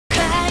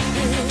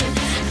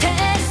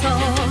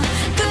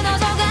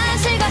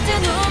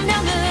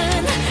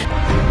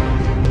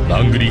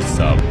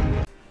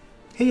Langrisser.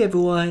 Hey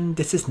everyone,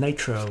 this is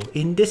Nitro.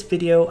 In this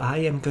video, I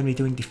am going to be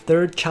doing the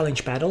third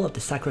challenge battle of the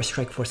Sakura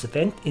Strike Force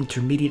event,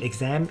 Intermediate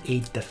Exam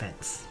Aid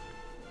Defense.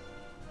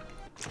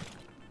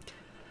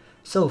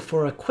 So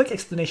for a quick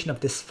explanation of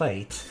this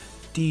fight,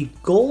 the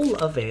goal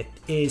of it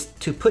is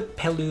to put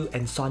Pelu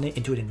and Sona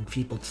into an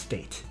enfeebled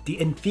state.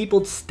 The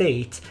enfeebled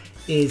state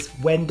is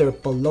when they're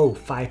below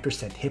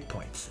 5% hit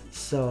points.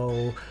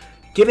 So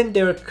given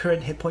their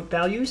current hit point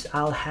values,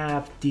 I'll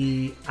have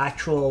the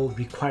actual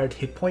required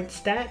hit point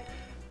stat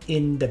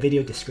in the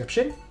video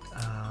description.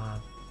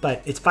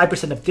 But it's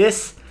 5% of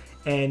this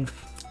and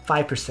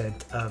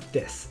 5% of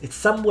this. It's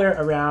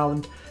somewhere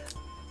around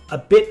a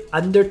bit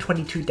under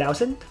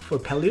 22,000 for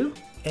Pelu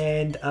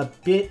and a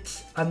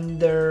bit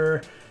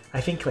under,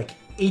 I think, like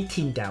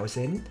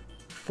 18,000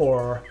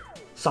 for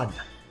Sona.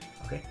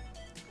 Okay,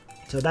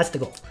 so that's the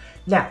goal.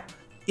 Now,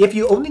 if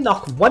you only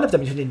knock one of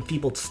them into an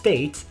enfeebled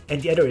state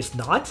and the other is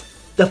not,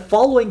 the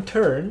following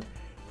turn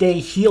they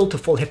heal to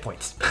full hit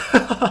points.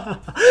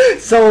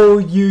 So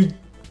you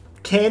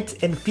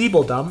can't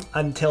enfeeble them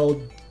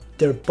until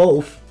they're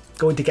both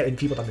going to get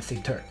enfeebled on the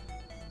same turn.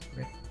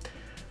 Okay.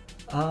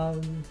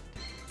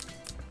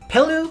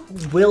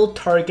 Pelu will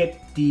target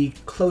the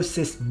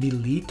closest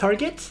melee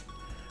target,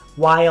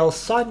 while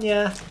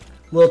Sonya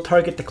will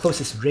target the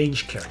closest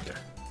range character.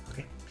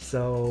 Okay,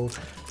 so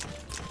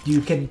you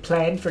can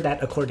plan for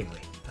that accordingly.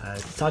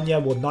 Sonya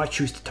will not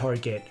choose to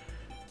target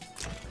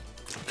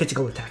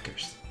physical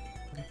attackers.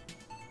 Okay.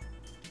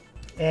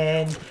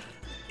 And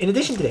in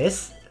addition to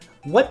this,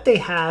 what they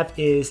have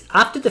is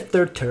after the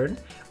third turn,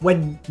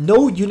 when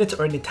no units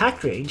are in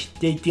attack range,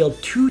 they deal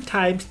 2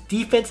 times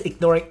defense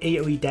ignoring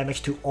AoE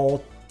damage to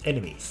all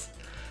enemies.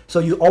 So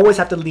you always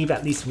have to leave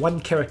at least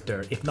one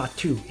character, if not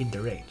 2, in the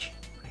range.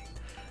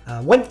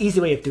 Right? One easy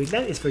way of doing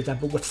that is, for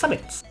example, with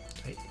summons.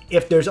 Right?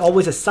 If there's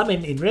always a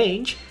summon in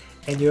range,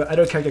 and your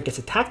other character gets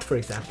attacked, for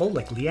example,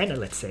 like Liana,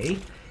 let's say,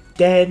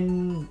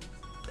 then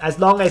as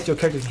long as your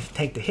character can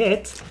tank the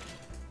hit,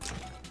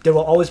 there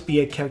will always be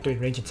a character in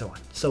range and so on.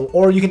 So,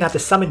 or you can have the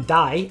summon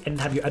die and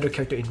have your other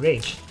character in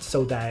range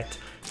so that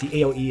the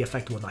AoE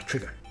effect will not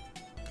trigger.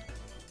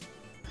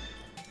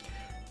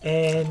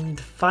 And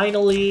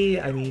finally,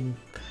 I mean,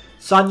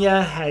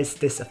 Sonya has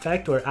this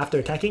effect where after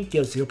attacking,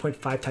 deals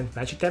 0.5 times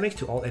magic damage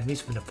to all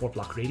enemies within a 4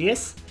 block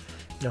radius.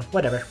 You know,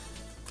 whatever.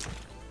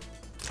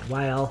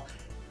 While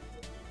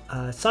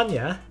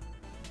Sonya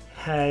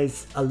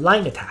has a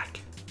line attack.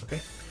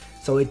 Okay,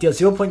 so it deals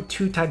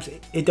 0.2 times.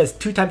 It does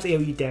 2 times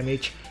AoE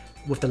damage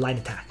with the line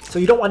attack. So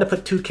you don't want to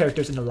put 2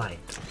 characters in a line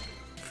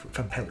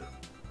from Pelu.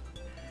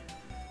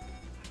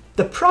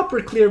 The proper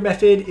clear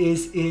method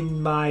is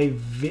in my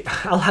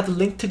I'll have a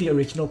link to the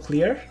original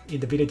clear in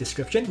the video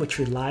description, which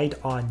relied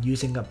on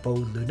using a bow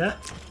Luna.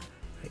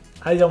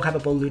 I don't have a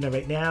bow Luna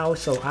right now,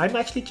 so I'm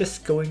actually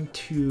just going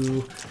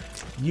to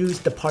use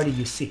the party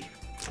you see.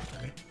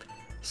 Okay.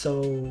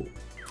 So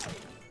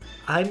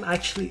I'm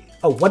actually,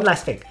 oh, one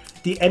last thing.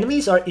 The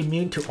enemies are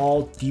immune to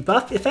all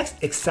debuff effects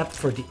except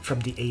for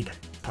from the aid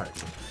part.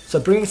 So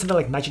bringing something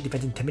like Magic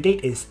Defense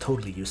Intimidate is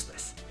totally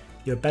useless.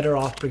 You're better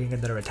off bringing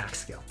another attack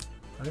skill.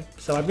 Okay,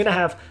 so I'm gonna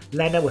have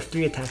Lana with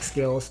 3 attack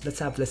skills.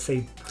 Let's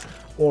say,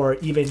 or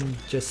even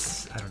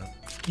just, I don't know.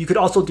 You could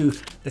also do,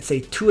 let's say,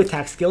 2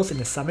 attack skills in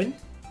a summon.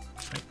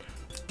 Right?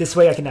 This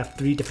way I can have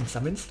 3 different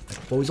summons, like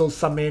Bozel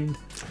summon,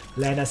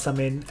 Lana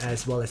summon,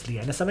 as well as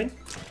Liana summon.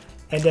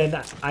 And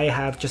then I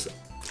have just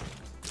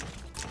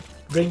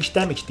range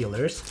damage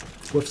dealers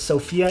with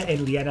Sophia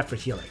and Liana for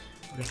healing.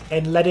 Okay?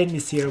 And Ledin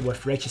is here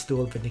with Righteous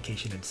Duel,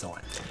 Vindication, and so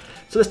on.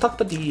 So let's talk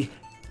about the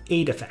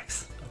aid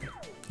effects.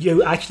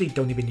 You actually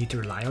don't even need to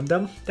rely on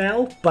them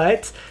now,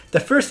 but the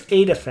first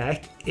aid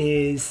effect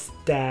is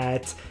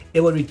that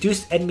it will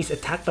reduce enemies'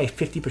 attack by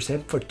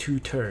 50% for 2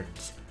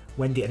 turns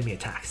when the enemy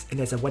attacks, and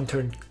there's a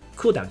 1-turn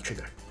cooldown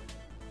trigger.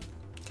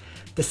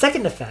 The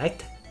second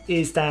effect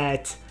is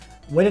that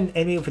when an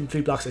enemy within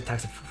 3 blocks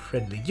attacks a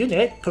friendly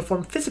unit,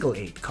 perform physical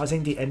aid,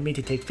 causing the enemy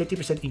to take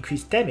 50%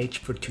 increased damage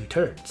for 2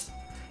 turns,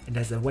 and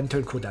has a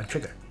 1-turn cooldown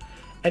trigger.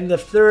 And the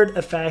third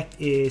effect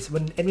is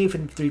when an enemy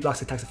within 3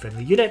 blocks attacks a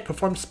friendly unit,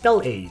 perform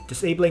spell aid,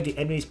 disabling the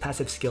enemy's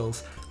passive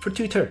skills for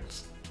 2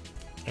 turns,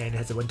 and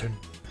has a 1-turn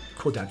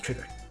cooldown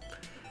trigger.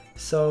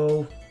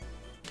 So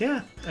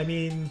yeah, I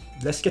mean,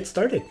 let's get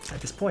started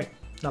at this point.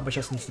 Not much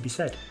else needs to be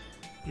said,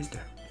 is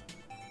there?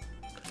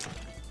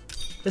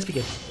 Let's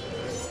begin.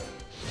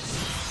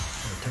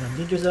 Turn on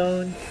Danger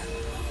Zone.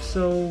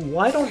 So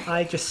why don't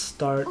I just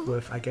start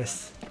with, I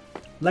guess,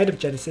 Light of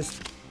Genesis.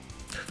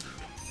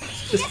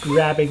 Just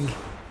grabbing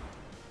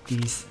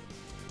these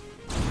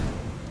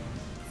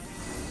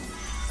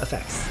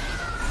effects.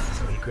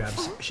 So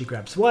she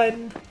grabs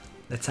 1.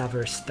 Let's have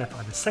her step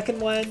on the second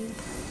one.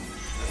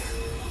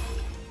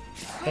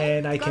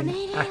 And I can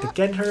act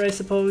against her, I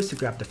suppose, to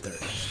grab the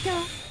third.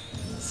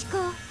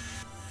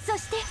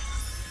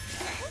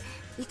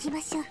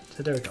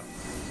 So there we go.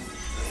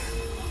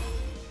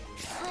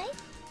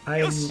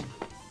 I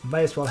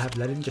might as well have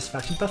Ledin just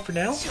faction buff for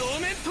now.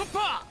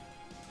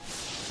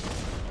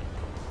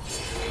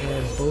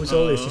 And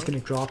Bozel is just gonna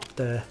drop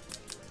the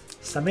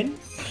summon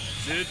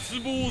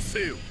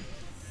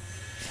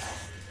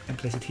and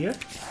place it here.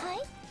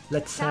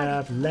 Let's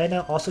have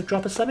Lana also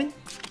drop a summon.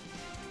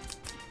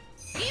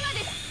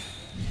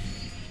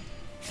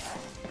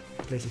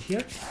 Place it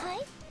here.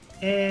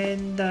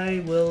 And I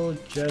will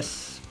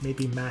just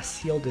maybe mass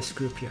heal this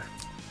group here.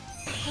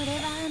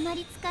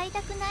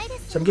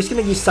 So I'm just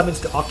going to use summons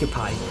to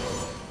occupy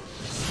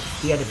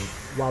the enemy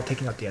while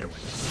taking out the other one.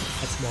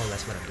 That's more or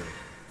less what I'm doing.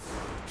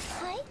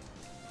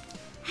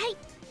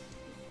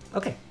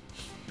 Okay.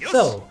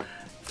 So,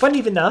 funny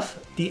enough,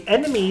 the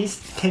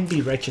enemies can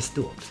be Righteous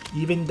Duel,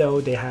 even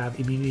though they have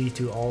immunity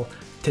to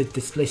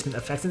displacement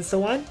effects and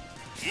so on.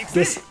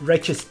 This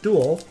Righteous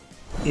Duel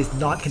is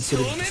not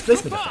considered a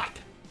displacement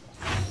effect.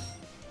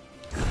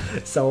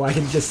 So I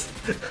can just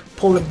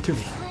pull them to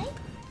me.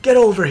 Get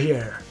over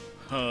here!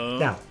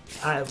 Now,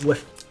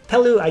 with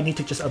Pelu, I need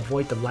to just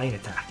avoid the line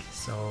attack.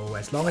 So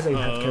as long as I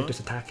have characters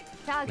attack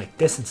like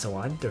this and so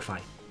on, they're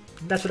fine.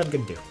 And that's what I'm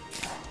gonna do.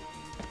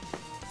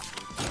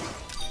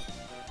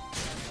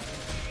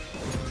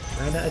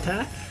 Lana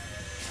attack.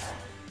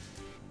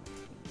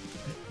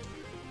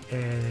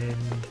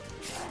 And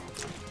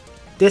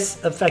this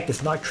effect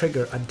does not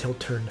trigger until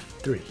turn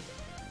 3.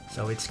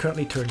 So it's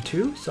currently turn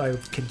 2, so I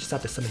can just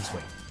have to summon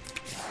swing.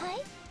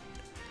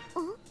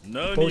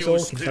 Bozel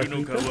can start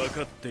Reaper.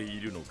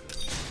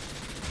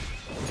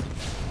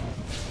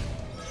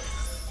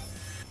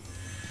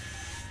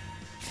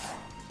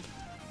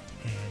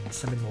 And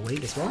summon will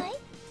wait as well.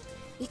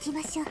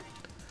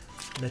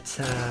 Let's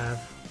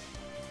have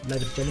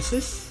Light of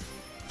Genesis.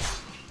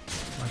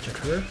 Launch at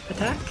her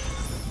attack.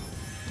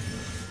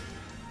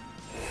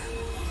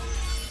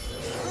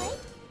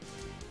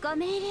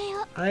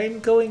 I'm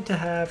going to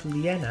have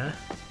Liana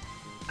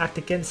act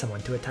against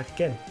someone to attack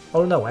again.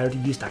 Oh no, I already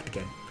used act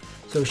again.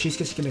 So she's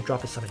just gonna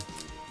drop a summon.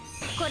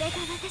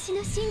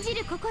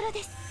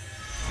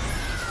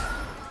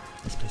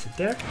 Let's place it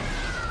there.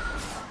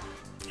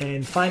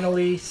 And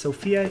finally,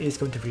 Sophia is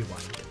going to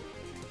rewind.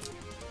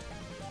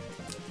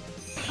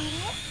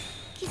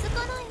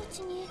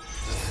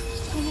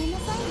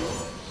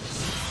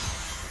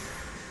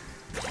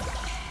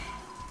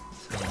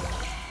 So,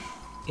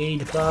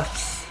 aid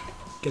buffs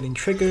getting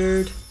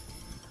triggered.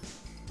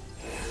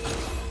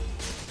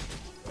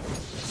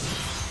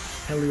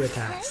 Pelu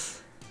attacks.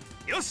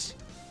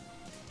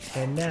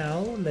 And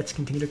now, let's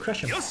continue to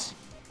crush him.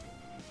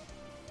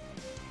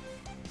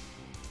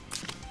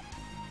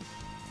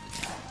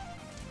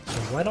 So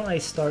why don't I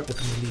start with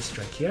a melee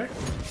strike here,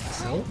 like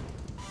so.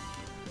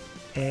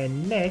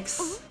 And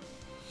next,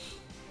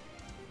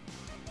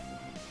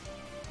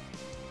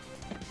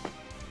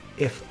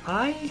 if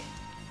I'm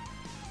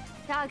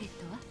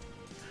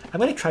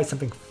gonna try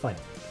something fun,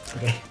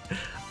 okay?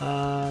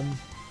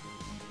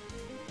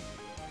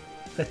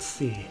 Let's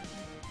see.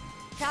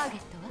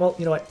 Well,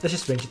 you know what? Let's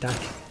just range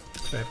attack.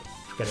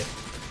 Forget it.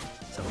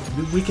 So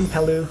weaken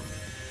Pelu.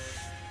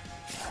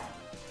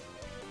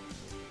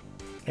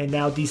 And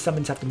now these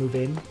summons have to move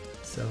in,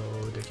 so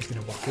they're just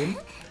gonna walk in.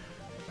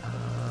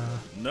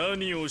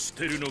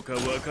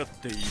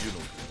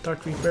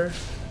 Dark Reaper.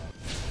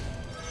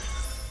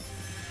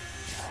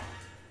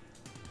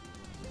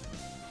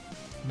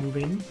 Move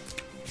in.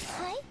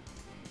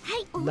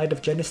 Light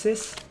of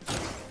Genesis.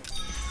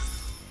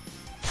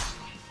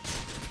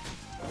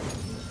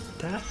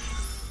 Attack.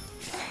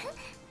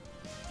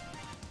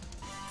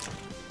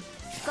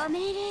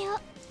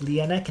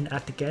 Liana can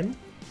act again,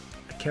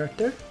 a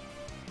character.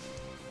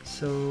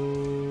 So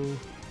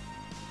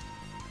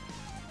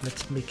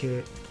let's make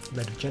it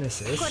Light of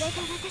Genesis.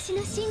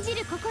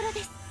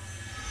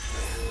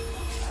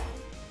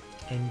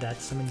 And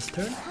that's someone's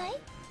turn.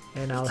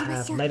 And I'll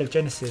have Light of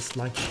Genesis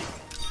launch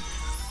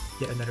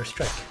yet another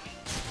strike.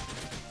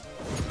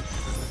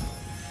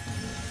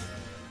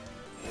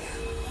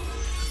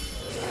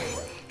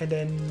 And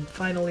then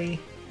finally,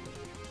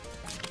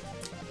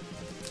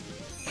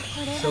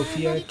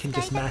 Sophia can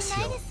just mass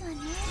heal.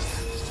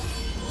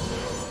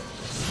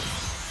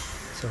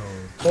 So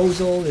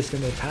Bozel is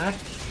going to attack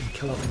and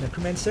kill off the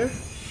Necromancer.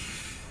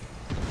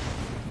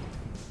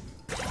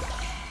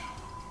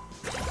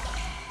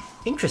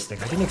 Interesting,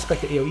 I didn't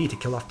expect the AoE to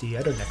kill off the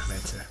other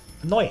Necromancer.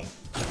 Annoying,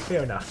 but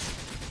fair enough.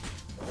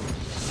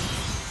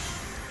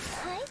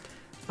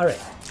 Alright,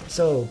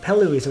 so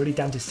Pelu is already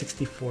down to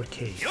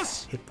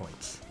 64k hit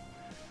points.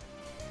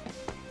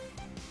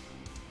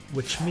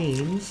 Which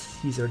means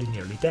he's already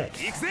nearly dead.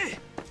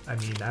 I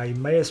mean, I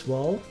might as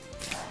well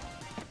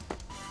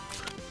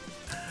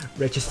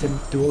Righteous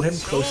Duel him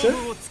closer.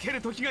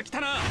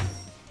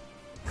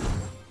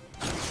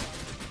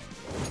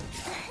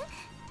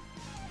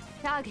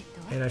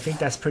 And I think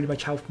that's pretty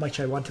much how much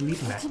I want to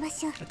leave him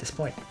at this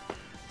point.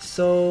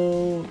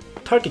 So,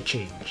 target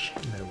change,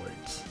 in other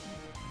words.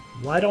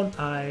 Why don't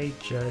I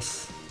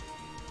just,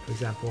 for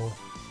example,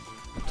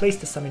 place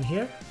the summon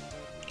here,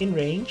 in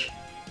range.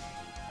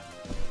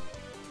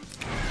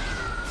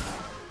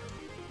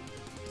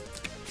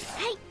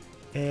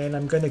 And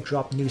I'm gonna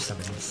drop new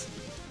summons.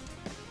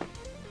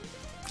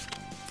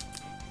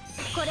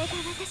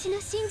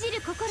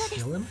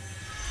 Heal him.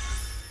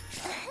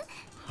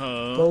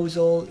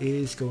 Bozel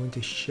is going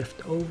to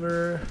shift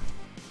over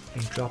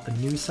and drop a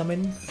new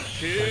summon.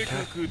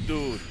 That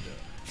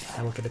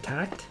will get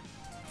attacked.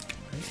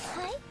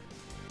 Right.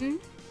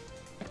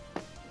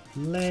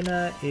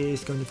 Lana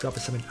is going to drop a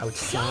summon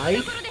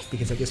outside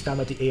because I just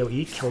found out the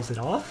AoE kills it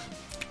off.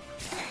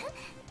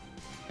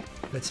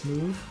 Let's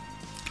move.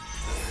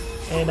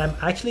 And I'm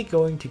actually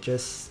going to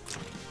just,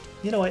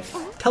 you know what,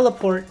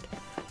 teleport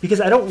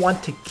because I don't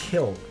want to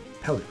kill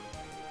Pelu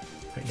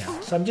right now.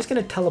 So I'm just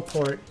going to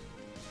teleport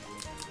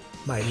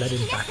my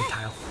Ledin back a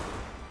tile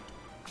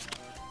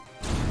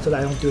so that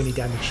I don't do any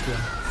damage to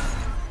him.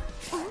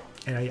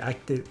 And I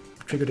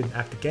triggered an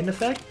act again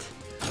effect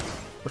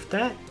with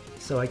that,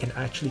 so I can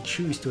actually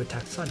choose to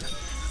attack Sona.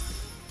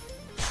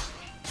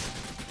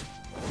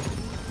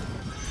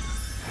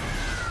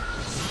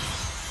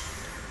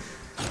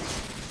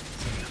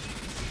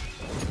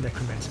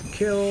 Necromancer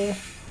kill,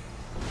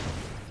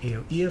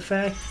 AoE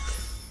effect,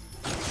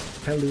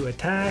 Pelu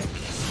attack,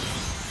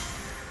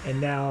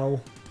 and now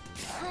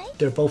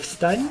they're both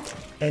stunned,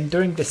 and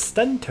during the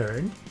stun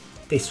turn,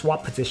 they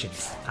swap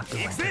positions after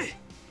one turn.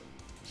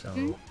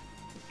 So,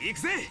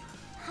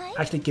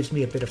 actually gives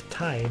me a bit of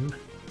time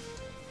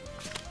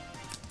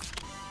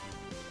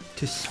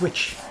to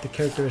switch the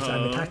characters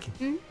I'm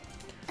attacking.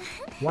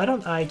 Why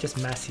don't I just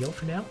mass heal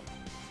for now?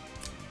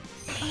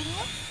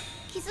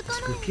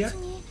 Let's group here.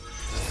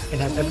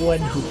 And have everyone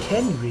who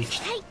can reach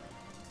get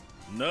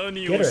her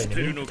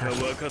enemy attack.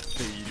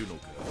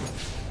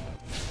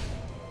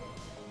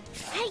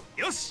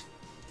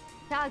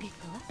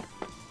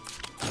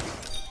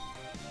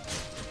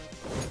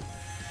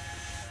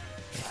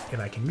 If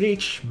I can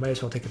reach, might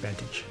as well take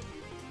advantage.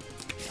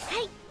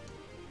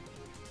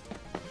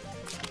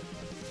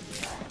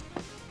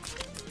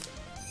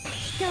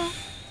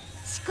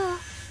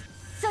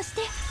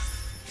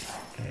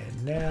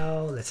 And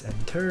now let's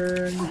end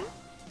turn.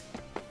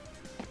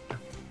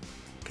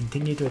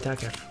 Continue to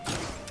attack F.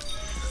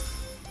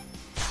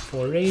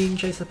 For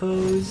range, I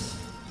suppose.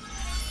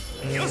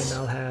 And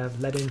I'll have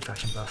Ledin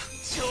faction buff.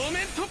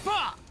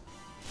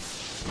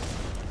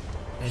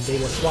 And they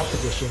will swap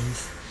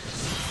positions.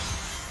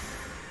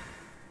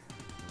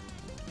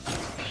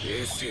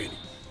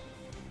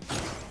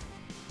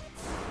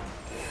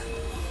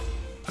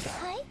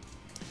 Okay.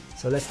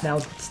 So let's now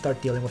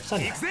start dealing with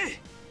Sona.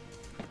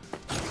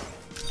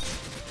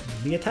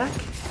 The attack.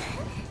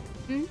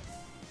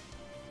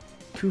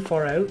 Too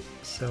far out,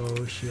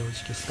 so she'll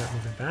just start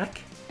moving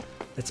back.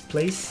 Let's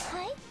place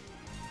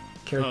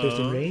characters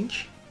in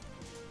range.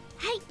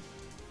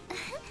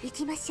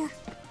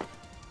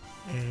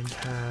 And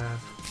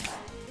have...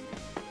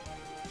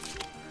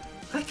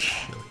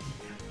 Actually...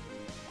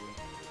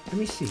 Let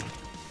me see.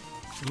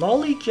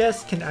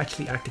 LoliJess can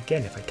actually act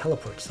again if I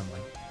teleport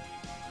someone.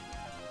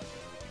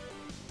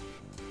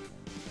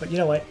 But you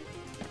know what?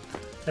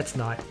 Let's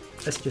not.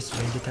 Let's just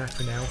range attack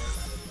for now.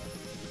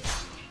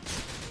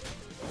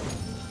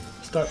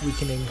 Start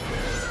weakening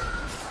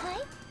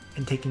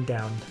and taking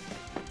down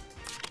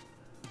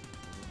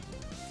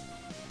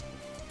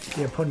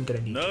the opponent that I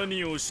need.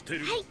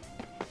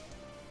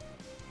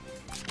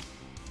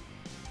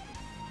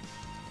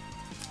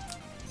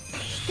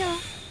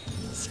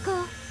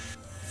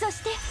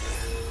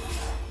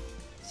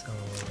 So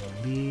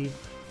leave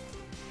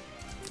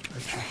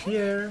Archer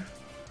here.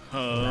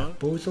 Let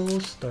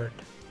Bozel start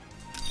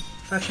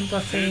faction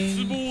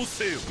buffing.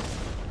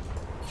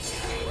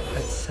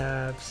 Let's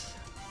have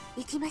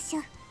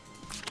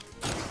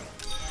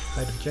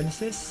Light of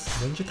Genesis,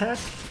 range attack.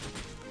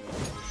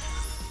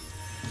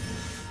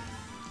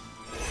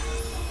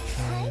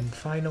 And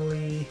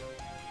finally,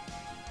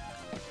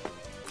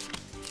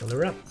 kill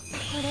her up.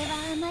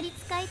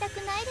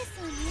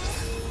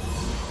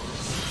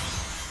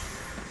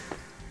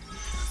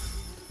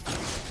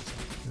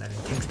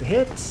 Ledin takes the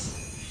hits.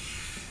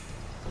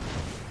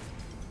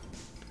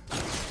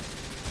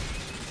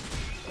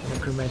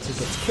 Necromancer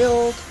gets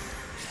killed.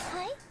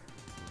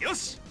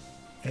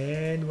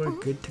 And we're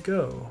good to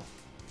go.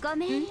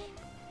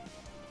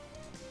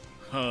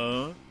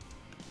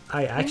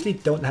 I actually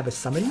don't have a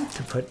summon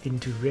to put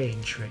into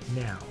range right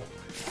now.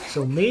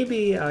 So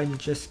maybe I'm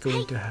just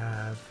going to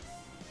have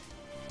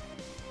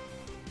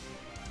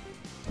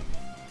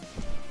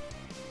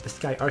the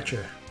Sky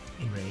Archer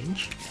in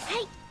range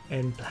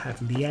and have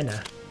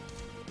Liana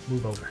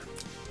move over.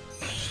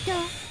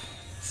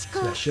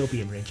 So that she'll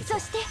be in range as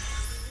well.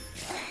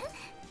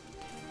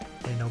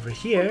 And over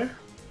here,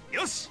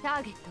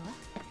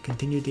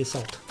 continue the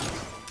assault.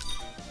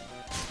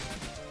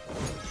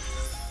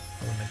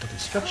 Elemental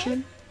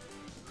Destruction.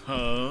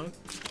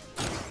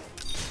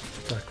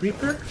 Dark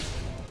Reaper.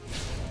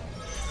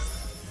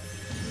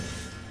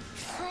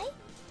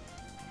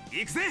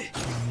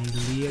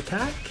 Melee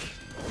attack.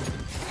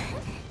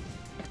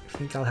 I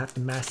think I'll have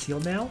to mass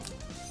heal now.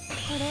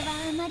 And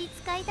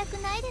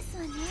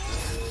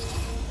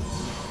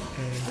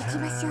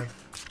have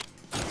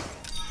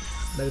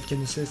Light of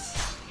Genesis.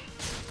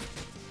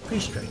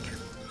 Pre-strike.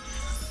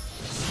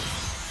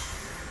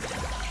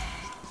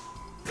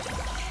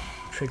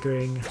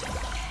 Triggering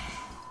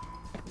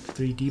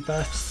 3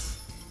 debuffs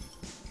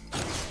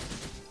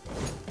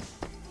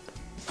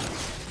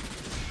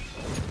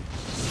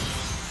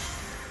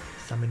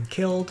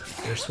killed.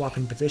 They're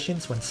swapping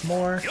positions once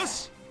more.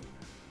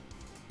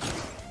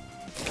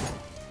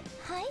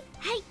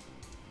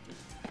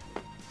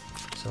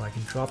 So I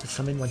can drop the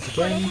summon once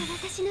again.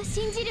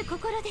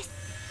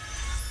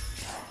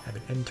 Have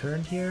an end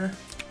turn here.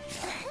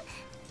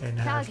 And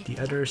have the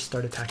others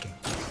start attacking.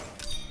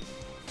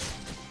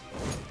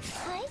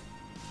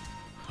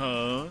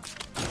 Huh?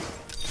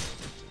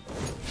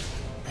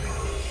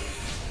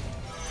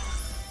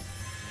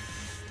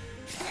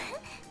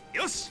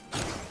 Yes.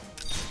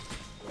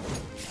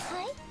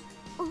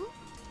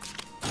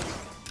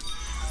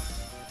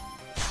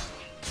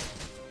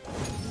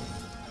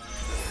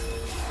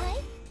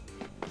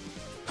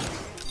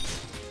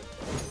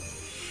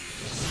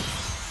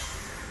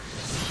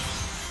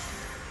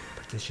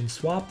 Position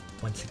swap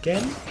once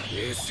again.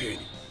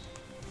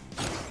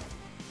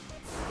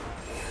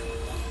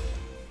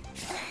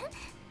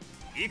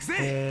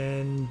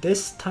 And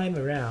this time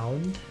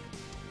around,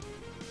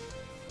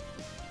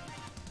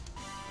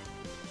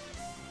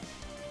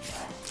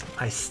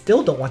 I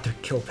still don't want to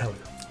kill Pelu,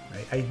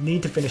 right? I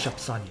need to finish up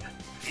Sonya.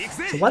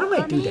 So why don't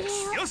I do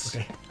this?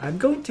 Okay, I'm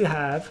going to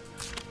have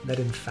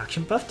Ledin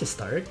faction buff to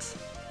start.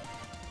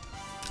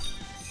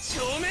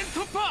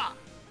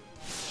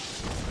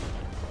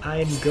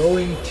 I'm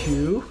going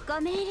to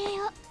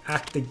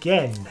act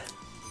again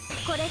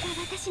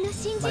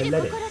my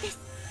Ledin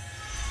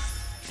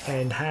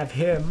and have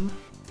him.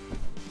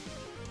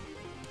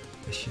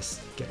 Let's just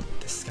get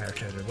this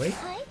character out of the way.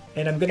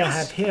 And I'm gonna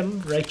have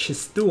him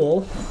Righteous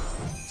Duel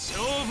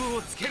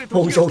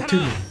Bozel to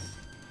me,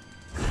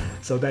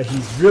 so that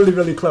he's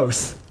really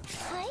close.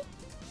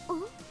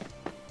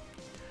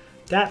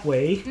 That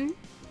way,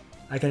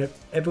 I can have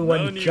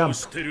everyone jump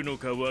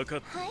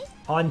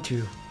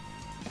onto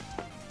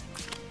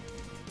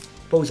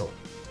Bozel.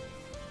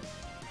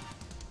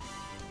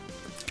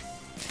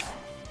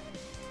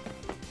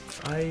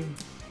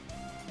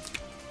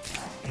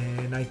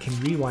 And I can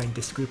rewind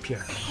this group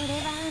here.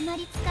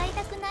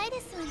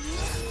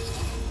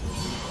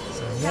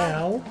 So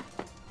now,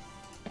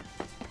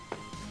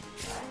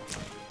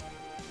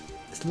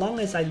 as long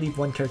as I leave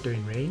one character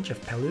in range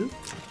of Pelu,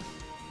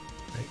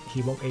 right,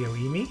 he won't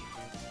AoE me.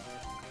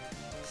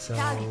 So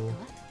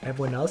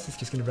everyone else is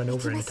just gonna run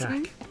over and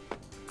attack.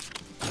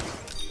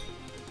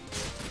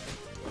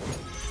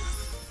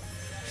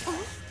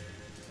 Oh,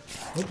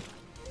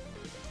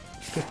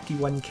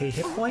 51k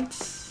hit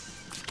points.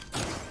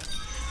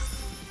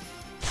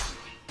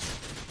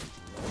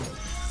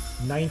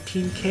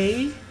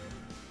 19k.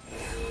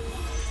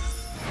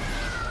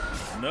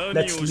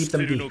 Let's leave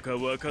them be.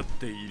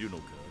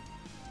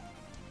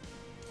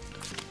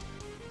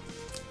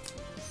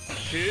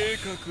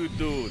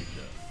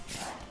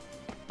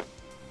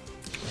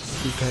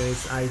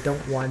 Because I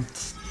don't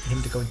want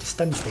him to go into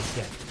stun state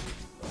yet.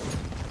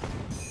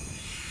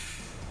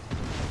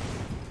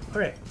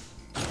 Alright.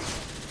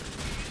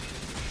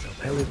 So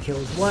Pelu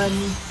kills one.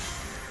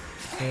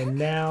 And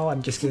now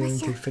I'm just going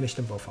to finish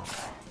them both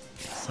off.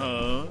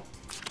 So,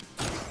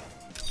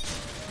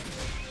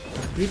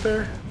 Dark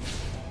Reaper.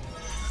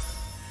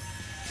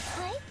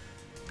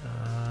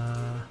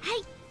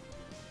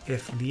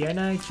 If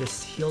Liana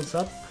just heals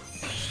up.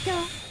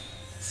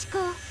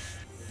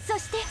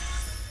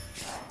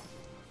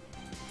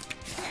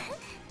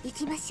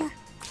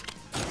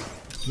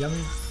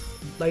 Young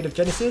Light of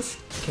Genesis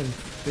can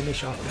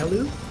finish off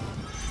Pelu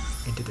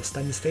into the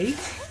stun state.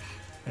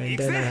 And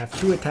then I have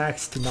 2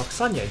 attacks to knock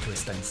Sonya into a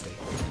stun state.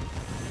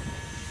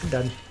 I'm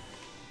done.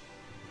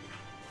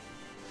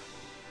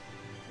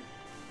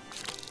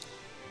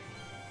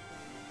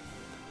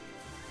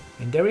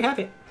 And there we have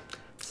it.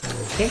 So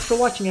thanks for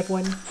watching,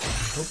 everyone.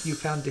 I hope you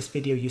found this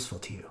video useful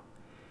to you.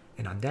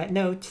 And on that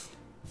note,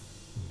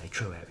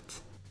 Nitro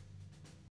out.